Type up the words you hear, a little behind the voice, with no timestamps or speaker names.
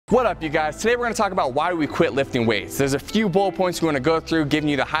What up, you guys? Today we're going to talk about why we quit lifting weights. There's a few bullet points we want to go through, giving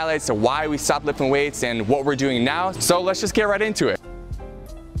you the highlights of why we stopped lifting weights and what we're doing now. So let's just get right into it.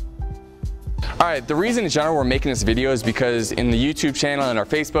 Alright, the reason in general we're making this video is because in the YouTube channel and our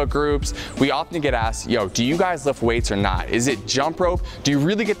Facebook groups, we often get asked, yo, do you guys lift weights or not? Is it jump rope? Do you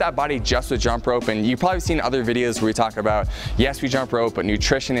really get that body just with jump rope? And you've probably seen other videos where we talk about, yes, we jump rope, but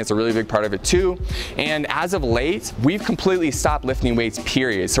nutrition is a really big part of it too. And as of late, we've completely stopped lifting weights,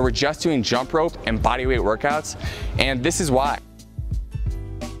 period. So we're just doing jump rope and bodyweight workouts, and this is why.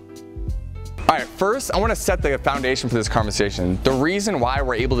 All right, first I want to set the foundation for this conversation. The reason why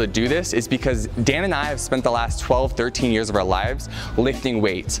we're able to do this is because Dan and I have spent the last 12, 13 years of our lives lifting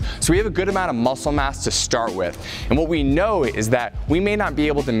weights. So we have a good amount of muscle mass to start with. And what we know is that we may not be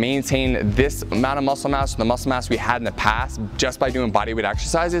able to maintain this amount of muscle mass, the muscle mass we had in the past, just by doing bodyweight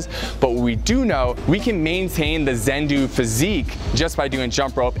exercises. But what we do know, we can maintain the Zen Dude Physique just by doing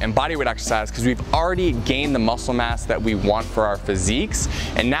jump rope and bodyweight exercise, because we've already gained the muscle mass that we want for our physiques.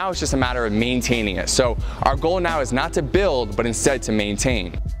 And now it's just a matter of maintaining it. So our goal now is not to build, but instead to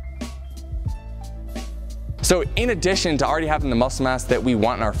maintain. So in addition to already having the muscle mass that we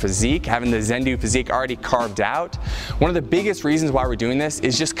want in our physique, having the Zen Dude Physique already carved out, one of the biggest reasons why we're doing this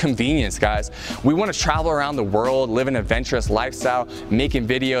is just convenience, guys. We want to travel around the world, live an adventurous lifestyle, making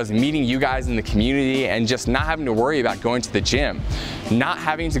videos, meeting you guys in the community, and just not having to worry about going to the gym. Not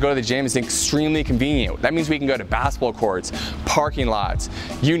having to go to the gym is extremely convenient. That means we can go to basketball courts, parking lots,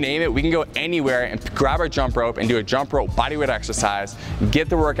 you name it. We can go anywhere and grab our jump rope and do a jump rope bodyweight exercise, get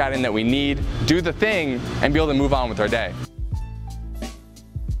the workout in that we need, do the thing, and be able to move on with our day.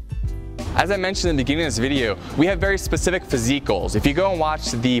 As I mentioned in the beginning of this video, we have very specific physique goals. If you go and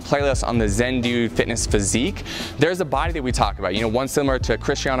watch the playlist on the Zen Dude Fitness Physique, there's a body that we talk about. You know, one similar to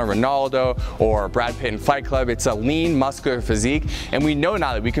Cristiano Ronaldo or Brad Pitt in Fight Club. It's a lean, muscular physique, and we know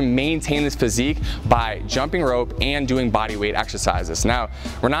now that we can maintain this physique by jumping rope and doing body weight exercises. Now,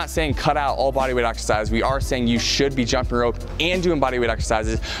 we're not saying cut out all body weight exercises. We are saying you should be jumping rope and doing body weight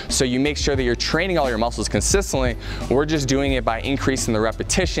exercises, so you make sure that you're training all your muscles consistently. We're just doing it by increasing the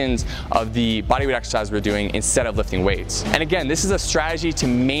repetitions of the bodyweight exercise we're doing instead of lifting weights. And again, this is a strategy to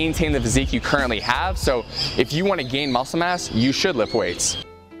maintain the physique you currently have. So if you want to gain muscle mass, you should lift weights.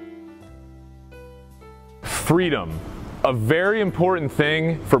 Freedom. A very important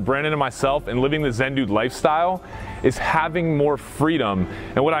thing for Brandon and myself in living the Zen Dude lifestyle is having more freedom.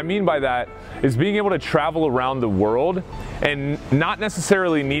 And what I mean by that is being able to travel around the world and not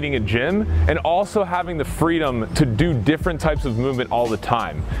necessarily needing a gym, and also having the freedom to do different types of movement all the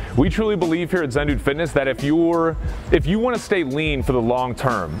time. We truly believe here at Zen Dude Fitness that if you want to stay lean for the long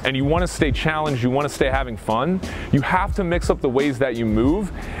term and you want to stay challenged, you want to stay having fun, you have to mix up the ways that you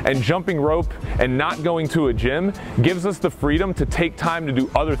move, and jumping rope and not going to a gym gives us the freedom to take time to do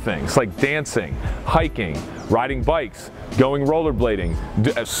other things like dancing, hiking, riding bikes, going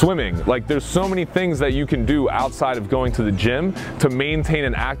rollerblading, swimming. Like, there's so many things that you can do outside of going to the gym to maintain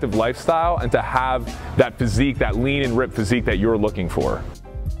an active lifestyle and to have that physique, that lean and ripped physique that you're looking for.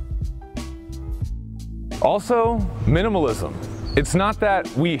 Also, minimalism. It's not that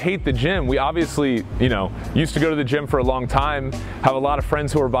we hate the gym. We obviously, used to go to the gym for a long time, have a lot of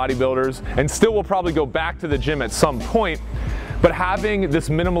friends who are bodybuilders, and still will probably go back to the gym at some point. But having this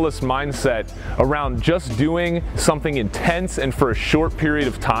minimalist mindset around just doing something intense and for a short period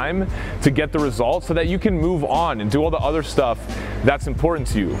of time to get the results so that you can move on and do all the other stuff that's important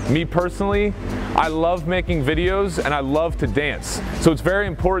to you. Me personally, I love making videos and I love to dance. So it's very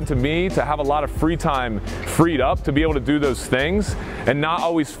important to me to have a lot of free time freed up to be able to do those things and not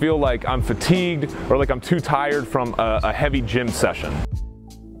always feel like I'm fatigued or like I'm too tired from a heavy gym session.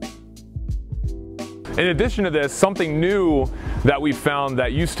 In addition to this, something new that we found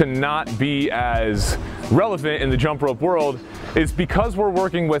that used to not be as relevant in the jump rope world is because we're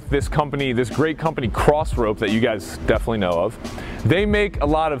working with this company, this great company Crossrope that you guys definitely know of. They make a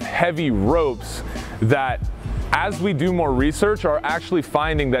lot of heavy ropes that, as we do more research, are actually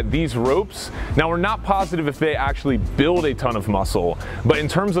finding that these ropes, now we're not positive if they actually build a ton of muscle, but in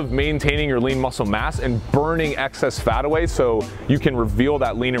terms of maintaining your lean muscle mass and burning excess fat away so you can reveal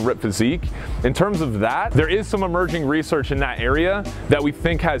that lean and ripped physique, in terms of that, there is some emerging research in that area that we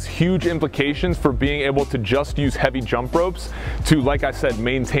think has huge implications for being able to just use heavy jump ropes to, like I said,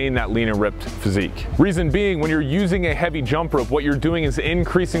 maintain that lean and ripped physique. Reason being, when you're using a heavy jump rope, what you're doing is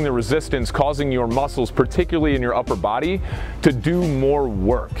increasing the resistance, causing your muscles, particularly in your upper body, to do more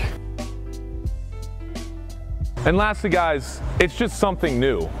work. And lastly, guys, it's just something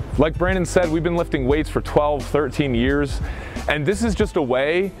new. Like Brandon said, we've been lifting weights for 12, 13 years, And this is just a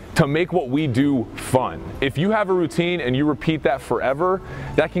way to make what we do fun. If you have a routine and you repeat that forever,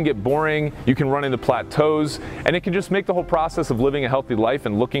 that can get boring, you can run into plateaus, and it can just make the whole process of living a healthy life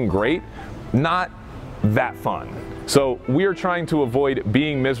and looking great not that fun. So we are trying to avoid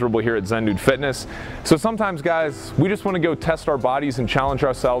being miserable here at Zen Dude Fitness. So sometimes, guys, we just want to go test our bodies and challenge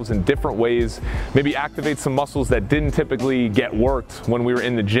ourselves in different ways, maybe activate some muscles that didn't typically get worked when we were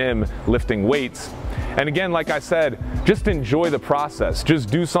in the gym lifting weights. And again, like I said, just enjoy the process. Just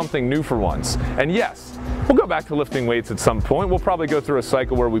do something new for once. And yes, we'll go back to lifting weights at some point. We'll probably go through a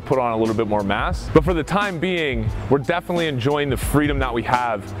cycle where we put on a little bit more mass. But for the time being, we're definitely enjoying the freedom that we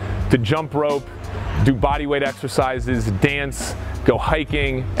have to jump rope, do body weight exercises, dance, go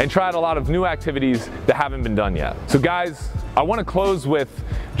hiking, and try out a lot of new activities that haven't been done yet. So guys, I want to close with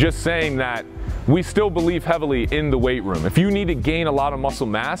just saying that we still believe heavily in the weight room. If you need to gain a lot of muscle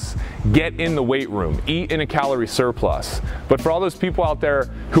mass, get in the weight room, eat in a calorie surplus. But for all those people out there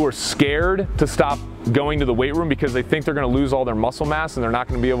who are scared to stop going to the weight room because they think they're going to lose all their muscle mass and they're not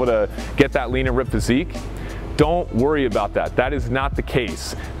going to be able to get that lean and ripped physique, don't worry about that. That is not the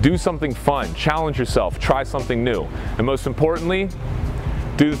case. Do something fun, challenge yourself, try something new. And most importantly,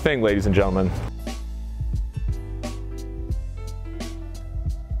 do the thing, ladies and gentlemen.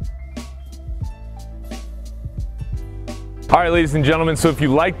 All right, ladies and gentlemen, so if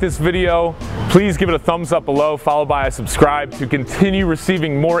you like this video, please give it a thumbs up below, followed by a subscribe to continue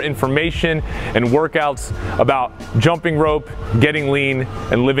receiving more information and workouts about jumping rope, getting lean,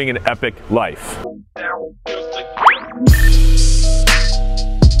 and living an epic life.